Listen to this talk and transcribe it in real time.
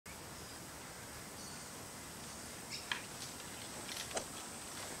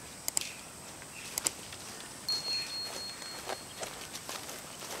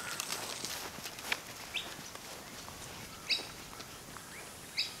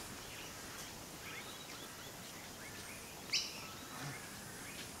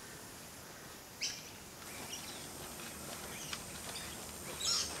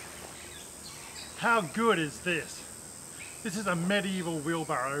How good is this? This is a medieval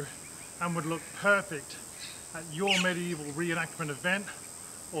wheelbarrow and would look perfect at your medieval reenactment event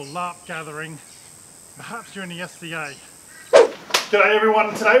or LARP gathering, perhaps during the SCA. G'day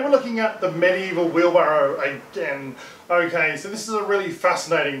everyone, today we're looking at the medieval wheelbarrow again. Okay, so this is a really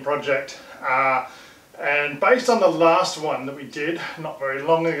fascinating project and based on the last one that we did not very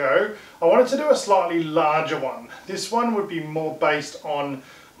long ago, I wanted to do a slightly larger one. This one would be more based on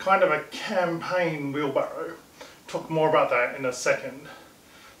kind of a campaign wheelbarrow. Talk more about that in a second.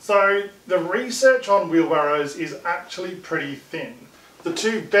 So the research on wheelbarrows is actually pretty thin. The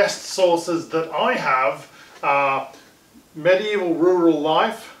two best sources that I have are Medieval Rural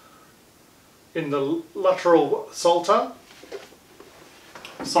Life in the Luttrell Psalter.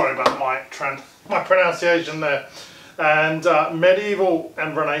 Sorry about my pronunciation there. And Medieval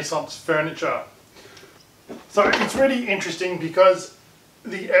and Renaissance Furniture. So it's really interesting because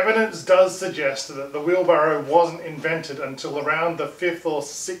the evidence does suggest that the wheelbarrow wasn't invented until around the 5th or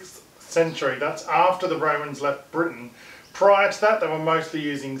 6th century. That's after the Romans left Britain. Prior to that, they were mostly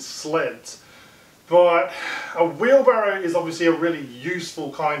using sleds. But a wheelbarrow is obviously a really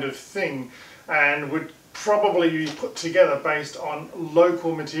useful kind of thing and would probably be put together based on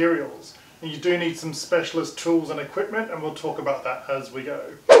local materials. And you do need some specialist tools and equipment, and we'll talk about that as we go.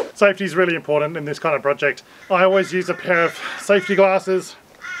 Safety is really important in this kind of project. I always use a pair of safety glasses,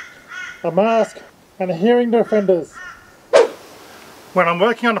 a mask, and hearing defenders. When I'm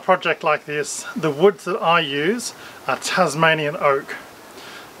working on a project like this, the woods that I use are Tasmanian oak.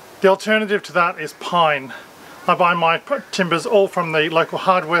 The alternative to that is pine. I buy my timbers all from the local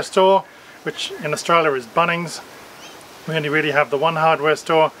hardware store, which in Australia is Bunnings. We only really have the one hardware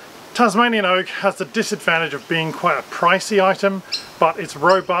store. Tasmanian oak has the disadvantage of being quite a pricey item, but it's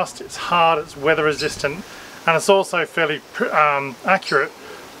robust, it's hard, it's weather resistant, and it's also fairly accurate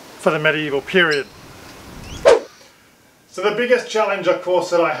for the medieval period. So the biggest challenge, of course,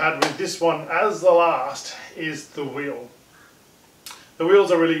 that I had with this one as the last is the wheel. The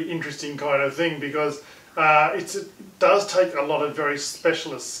wheel's a really interesting kind of thing because it does take a lot of very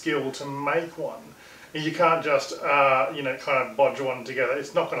specialist skill to make one. You can't just, you know, kind of bodge one together.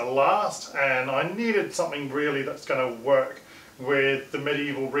 It's not going to last, and I needed something really that's going to work with the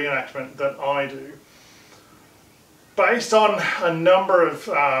medieval reenactment that I do. Based on a number of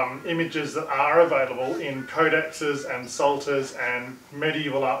images that are available in codexes and psalters and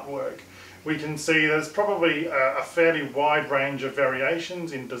medieval artwork, we can see there's probably a fairly wide range of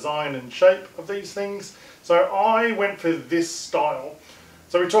variations in design and shape of these things. So I went for this style.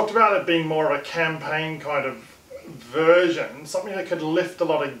 So we talked about it being more of a campaign kind of version, something that could lift a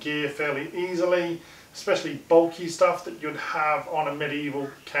lot of gear fairly easily, especially bulky stuff that you'd have on a medieval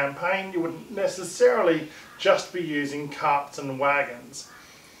campaign. You wouldn't necessarily just be using carts and wagons.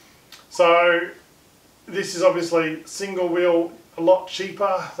 So this is obviously single wheel, a lot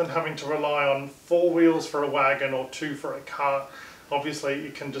cheaper than having to rely on 4 wheels for a wagon or 2 for a cart. Obviously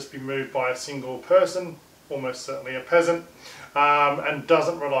it can just be moved by a single person, almost certainly a peasant, and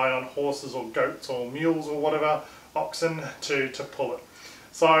doesn't rely on horses or goats or mules or whatever, oxen to pull it.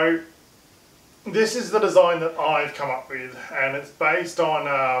 So this is the design that I've come up with, and it's based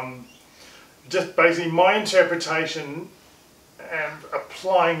on just basically my interpretation and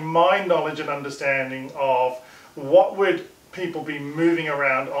applying my knowledge and understanding of what would people be moving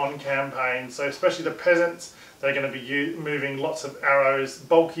around on campaigns. So especially the peasants, they're going to be moving lots of arrows,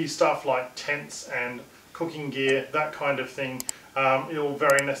 bulky stuff like tents and cooking gear, that kind of thing. All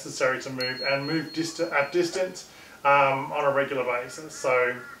very necessary to move and move at distance on a regular basis.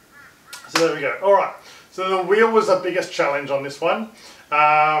 So there we go. All right. So the wheel was the biggest challenge on this one.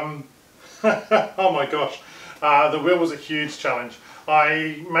 Oh my gosh, the wheel was a huge challenge.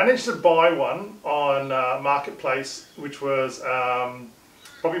 I managed to buy one on Marketplace, which was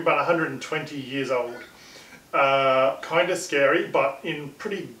probably about 120 years old. Kind of scary, but in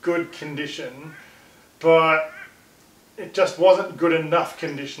pretty good condition. But it just wasn't good enough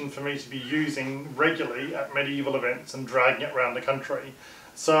condition for me to be using regularly at medieval events and dragging it around the country.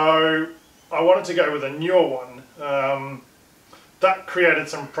 So I wanted to go with a newer one. That created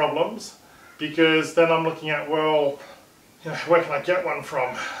some problems because then I'm looking at, well, you know, where can I get one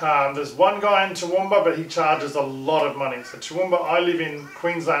from? There's one guy in Toowoomba, but he charges a lot of money. So Toowoomba, I live in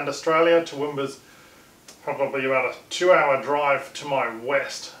Queensland, Australia. Toowoomba's probably about a 2-hour drive to my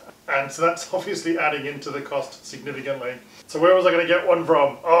west. And so that's obviously adding into the cost significantly. So where was I going to get one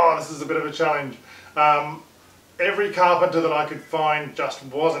from? Oh, this is a bit of a challenge. Every carpenter that I could find just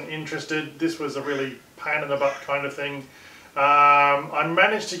wasn't interested. This was a really pain in the butt kind of thing. I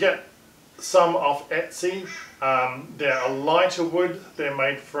managed to get some off Etsy. They're a lighter wood. They're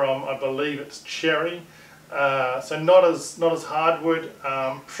made from, I believe it's cherry, so not as hardwood.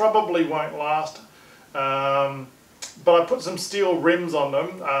 Probably won't last. But I put some steel rims on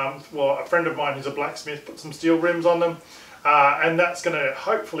them. Well, a friend of mine who's a blacksmith put some steel rims on them, and that's going to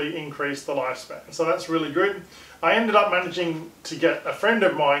hopefully increase the lifespan. So that's really good. I ended up managing to get a friend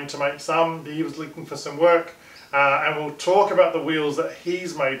of mine to make some. He was looking for some work, and we'll talk about the wheels that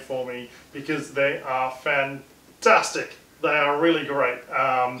he's made for me because they are fantastic. They are really great.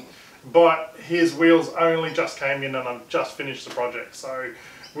 But his wheels only just came in and I've just finished the project. So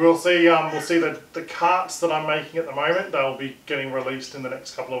we'll see the carts that I'm making at the moment. They'll be getting released in the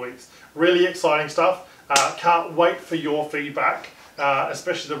next couple of weeks. Really exciting stuff. Can't wait for your feedback,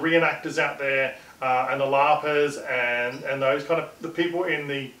 especially the reenactors out there and the LARPers and those kind of the people in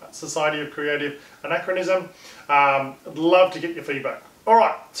the Society of Creative Anachronism. I'd love to get your feedback.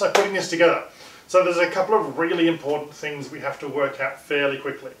 Alright, so putting this together. So there's a couple of really important things we have to work out fairly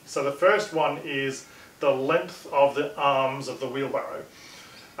quickly. So the first one is the length of the arms of the wheelbarrow.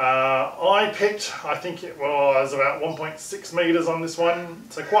 I picked, I think it was about 1.6 meters on this one,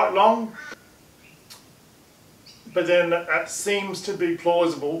 so quite long. But then that seems to be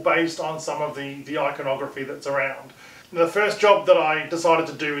plausible based on some of the iconography that's around. The first job that I decided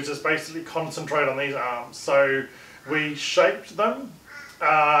to do is just basically concentrate on these arms. So we shaped them,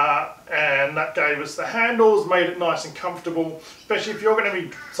 and that gave us the handles, made it nice and comfortable, especially if you're going to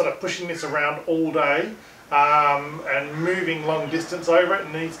be sort of pushing this around all day and moving long distance over it.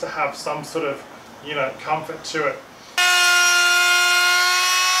 It needs to have some sort of, you know, comfort to it.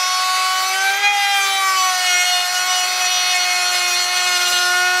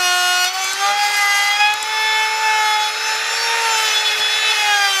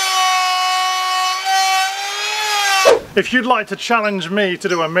 If you'd like to challenge me to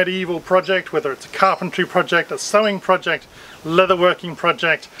do a medieval project, whether it's a carpentry project, a sewing project, leatherworking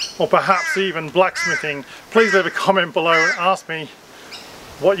project, or perhaps even blacksmithing, please leave a comment below and ask me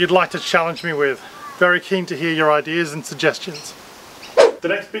what you'd like to challenge me with. Very keen to hear your ideas and suggestions. The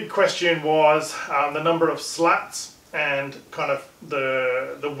next big question was the number of slats and kind of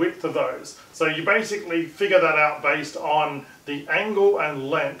the width of those. So you basically figure that out based on the angle and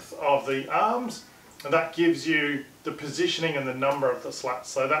length of the arms, and that gives you the positioning and the number of the slats.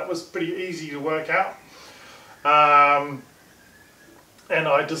 So that was pretty easy to work out. And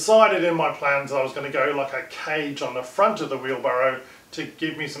I decided in my plans I was going to go like a cage on the front of the wheelbarrow to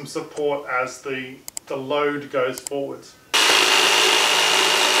give me some support as the load goes forwards.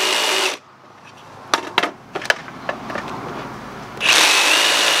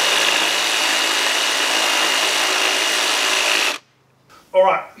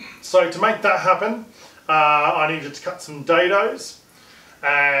 Alright, so to make that happen, I needed to cut some dados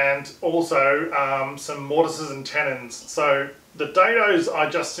and also some mortises and tenons. So the dados I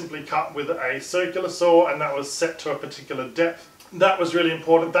just simply cut with a circular saw, and that was set to a particular depth. That was really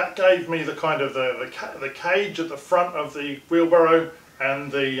important. That gave me the kind of the cage at the front of the wheelbarrow and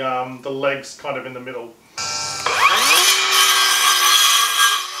the legs kind of in the middle.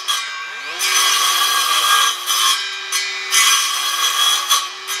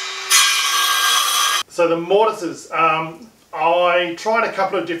 So the mortises, I tried a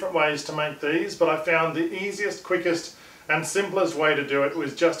couple of different ways to make these, but I found the easiest, quickest and simplest way to do it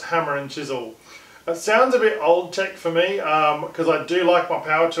was just hammer and chisel. It sounds a bit old tech for me because I do like my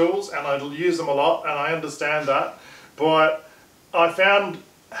power tools and I use them a lot and I understand that, but I found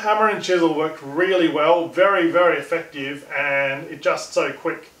hammer and chisel worked really well, very, very effective, and it's just so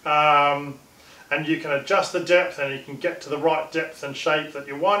quick. And you can adjust the depth and you can get to the right depth and shape that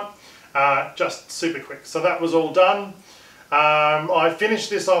you want. Just super quick. So that was all done. I finished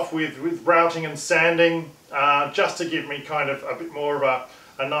this off with routing and sanding just to give me kind of a bit more of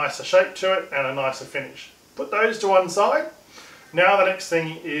a nicer shape to it and a nicer finish. Put those to one side. Now the next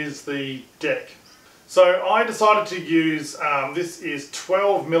thing is the deck. So I decided to use, this is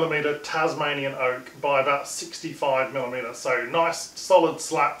 12mm Tasmanian oak by about 65mm, so nice solid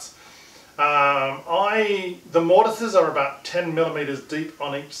slats. The mortises are about 10mm deep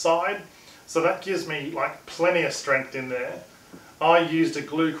on each side, so that gives me like plenty of strength in there. I used a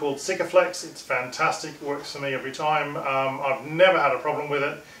glue called Sikaflex. It's fantastic, it works for me every time. I've never had a problem with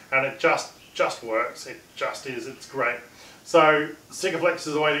it, and it just works. It just is, it's great. So Sikaflex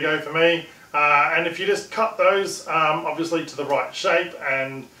is the way to go for me, and if you just cut those obviously to the right shape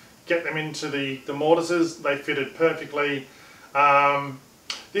and get them into the mortises, they fitted perfectly.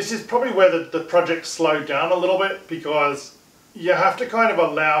 This is probably where the project slowed down a little bit, because you have to kind of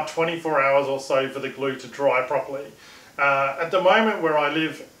allow 24 hours or so for the glue to dry properly. At the moment where I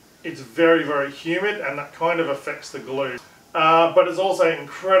live, it's very, very humid, and that kind of affects the glue. But it's also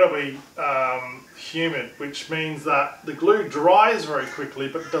incredibly humid, which means that the glue dries very quickly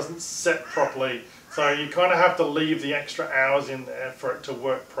but doesn't set properly. So you kind of have to leave the extra hours in there for it to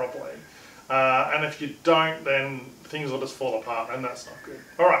work properly. And if you don't, then things will just fall apart, and that's not good.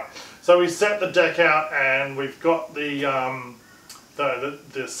 Alright, so we set the deck out, and we've got the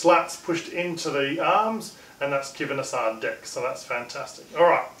slats pushed into the arms, and that's given us our deck, so that's fantastic.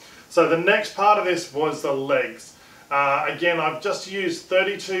 Alright, so the next part of this was the legs. Again, I've just used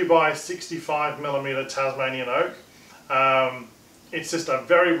 32 by 65mm Tasmanian oak. It's just a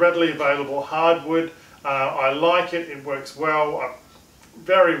very readily available hardwood. I like it, it works well. I've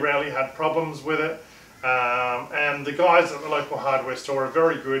very rarely had problems with it. And the guys at the local hardware store are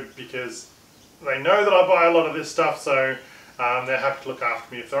very good because they know that I buy a lot of this stuff, so they're happy to look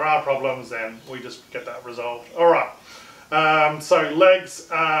after me. If there are problems, then we just get that resolved. Alright, so legs,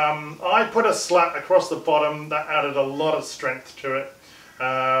 I put a slat across the bottom that added a lot of strength to it.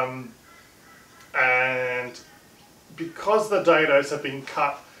 And because the dados have been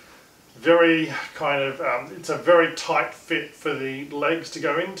cut very kind of, it's a very tight fit for the legs to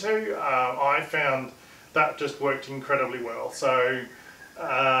go into, I found that just worked incredibly well. So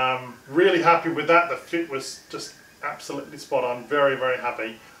really happy with that. The fit was just absolutely spot on. Very, very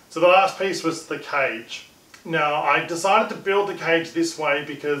happy. So the last piece was the cage. Now I decided to build the cage this way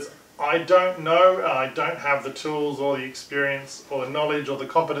because I don't know, I don't have the tools or the experience or the knowledge or the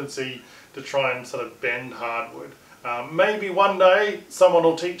competency to try and sort of bend hardwood. Maybe one day someone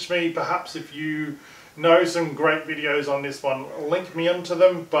will teach me. Perhaps if you know some great videos on this one, link me into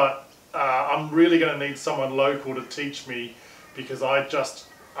them, but I'm really going to need someone local to teach me because I just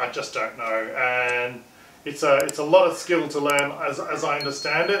don't know, and it's a lot of skill to learn as I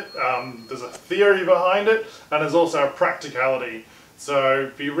understand it. There's a theory behind it, and there's also a practicality,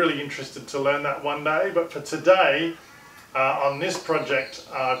 so be really interested to learn that one day. But for today, on this project,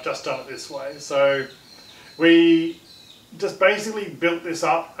 I've just done it this way. So we just basically built this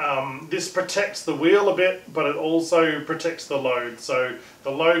up. This protects the wheel a bit, but it also protects the load. So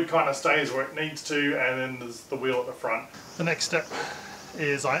the load kind of stays where it needs to, and then there's the wheel at the front. The next step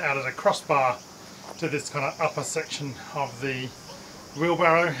is I added a crossbar to this kind of upper section of the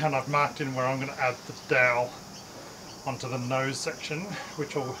wheelbarrow, and I've marked in where I'm going to add the dowel onto the nose section,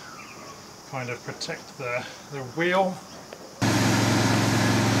 which will kind of protect the wheel.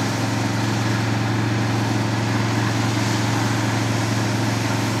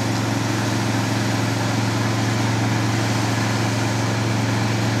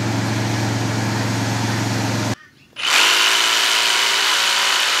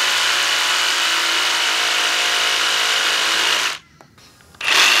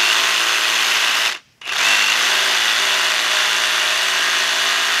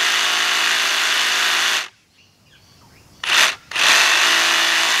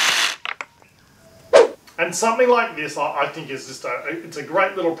 And something like this, I think, is just it's a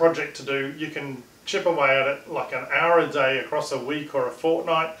great little project to do. You can chip away at it like an hour a day across a week or a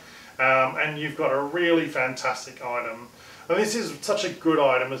fortnight, and you've got a really fantastic item. And this is such a good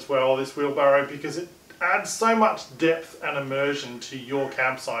item as well, this wheelbarrow, because it adds so much depth and immersion to your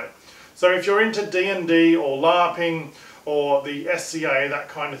campsite. So if you're into D&D or LARPing or the SCA, that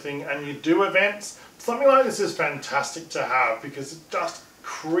kind of thing, and you do events, something like this is fantastic to have because it just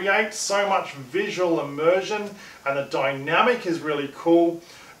creates so much visual immersion, and the dynamic is really cool,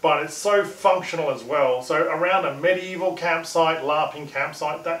 but it's so functional as well. So around a medieval campsite, LARPing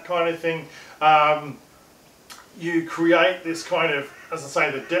campsite, that kind of thing, you create this kind of, as I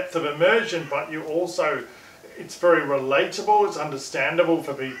say, the depth of immersion, but you also, it's very relatable, it's understandable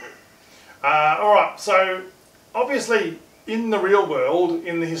for people. Alright, so obviously in the real world,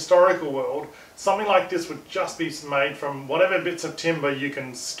 in the historical world, something like this would just be made from whatever bits of timber you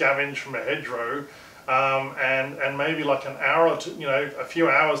can scavenge from a hedgerow, and maybe like an hour or two, a few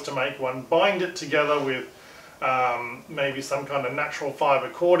hours to make one. Bind it together with maybe some kind of natural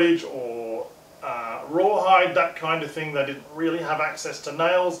fibre cordage or rawhide, that kind of thing. They didn't really have access to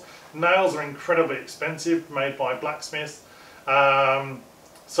nails. Nails are incredibly expensive, made by blacksmiths.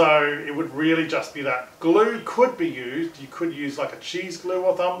 So it would really just be that. Glue could be used. You could use like a cheese glue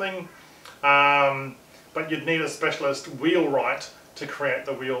or something, but you'd need a specialist wheelwright to create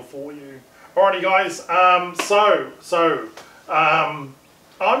the wheel for you. Alrighty guys, I'm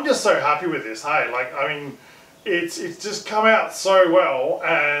just so happy with this. Hey, like, I mean, it's just come out so well,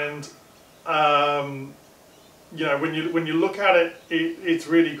 and when you look at it, it's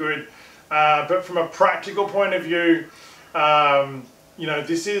really good. But from a practical point of view, you know,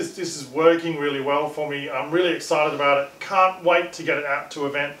 this is working really well for me. I'm really excited about it. Can't wait to get it out to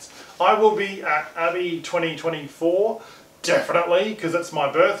events. I will be at Abbey 2024, definitely, because it's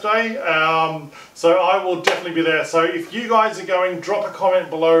my birthday. So I will definitely be there. So if you guys are going, drop a comment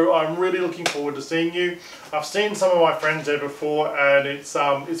below. I'm really looking forward to seeing you. I've seen some of my friends there before, and it's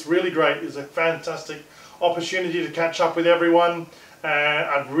really great. It's a fantastic opportunity to catch up with everyone, and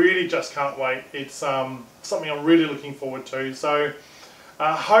I really just can't wait. It's something I'm really looking forward to. So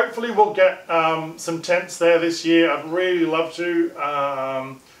hopefully we'll get some tents there this year. I'd really love to,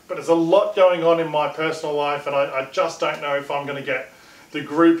 but there's a lot going on in my personal life, and I just don't know if I'm going to get the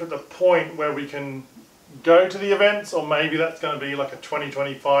group at the point where we can go to the events, or maybe that's going to be like a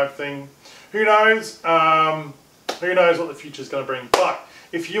 2025 thing. Who knows? Who knows what the future's going to bring. But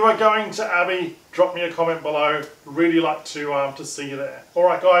if you are going to Abbey, drop me a comment below. Really like to see you there. All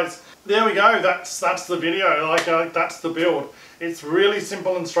right, guys. There we go. That's the video. Like that's the build. It's really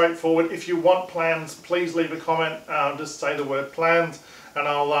simple and straightforward. If you want plans, please leave a comment. Just say the word plans, and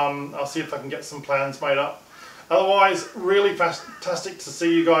I'll see if I can get some plans made up. Otherwise, really fantastic to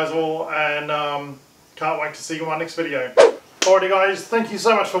see you guys all, and can't wait to see you in my next video. Alrighty, guys. Thank you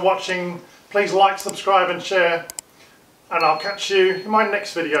so much for watching. Please like, subscribe, and share. And I'll catch you in my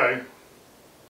next video.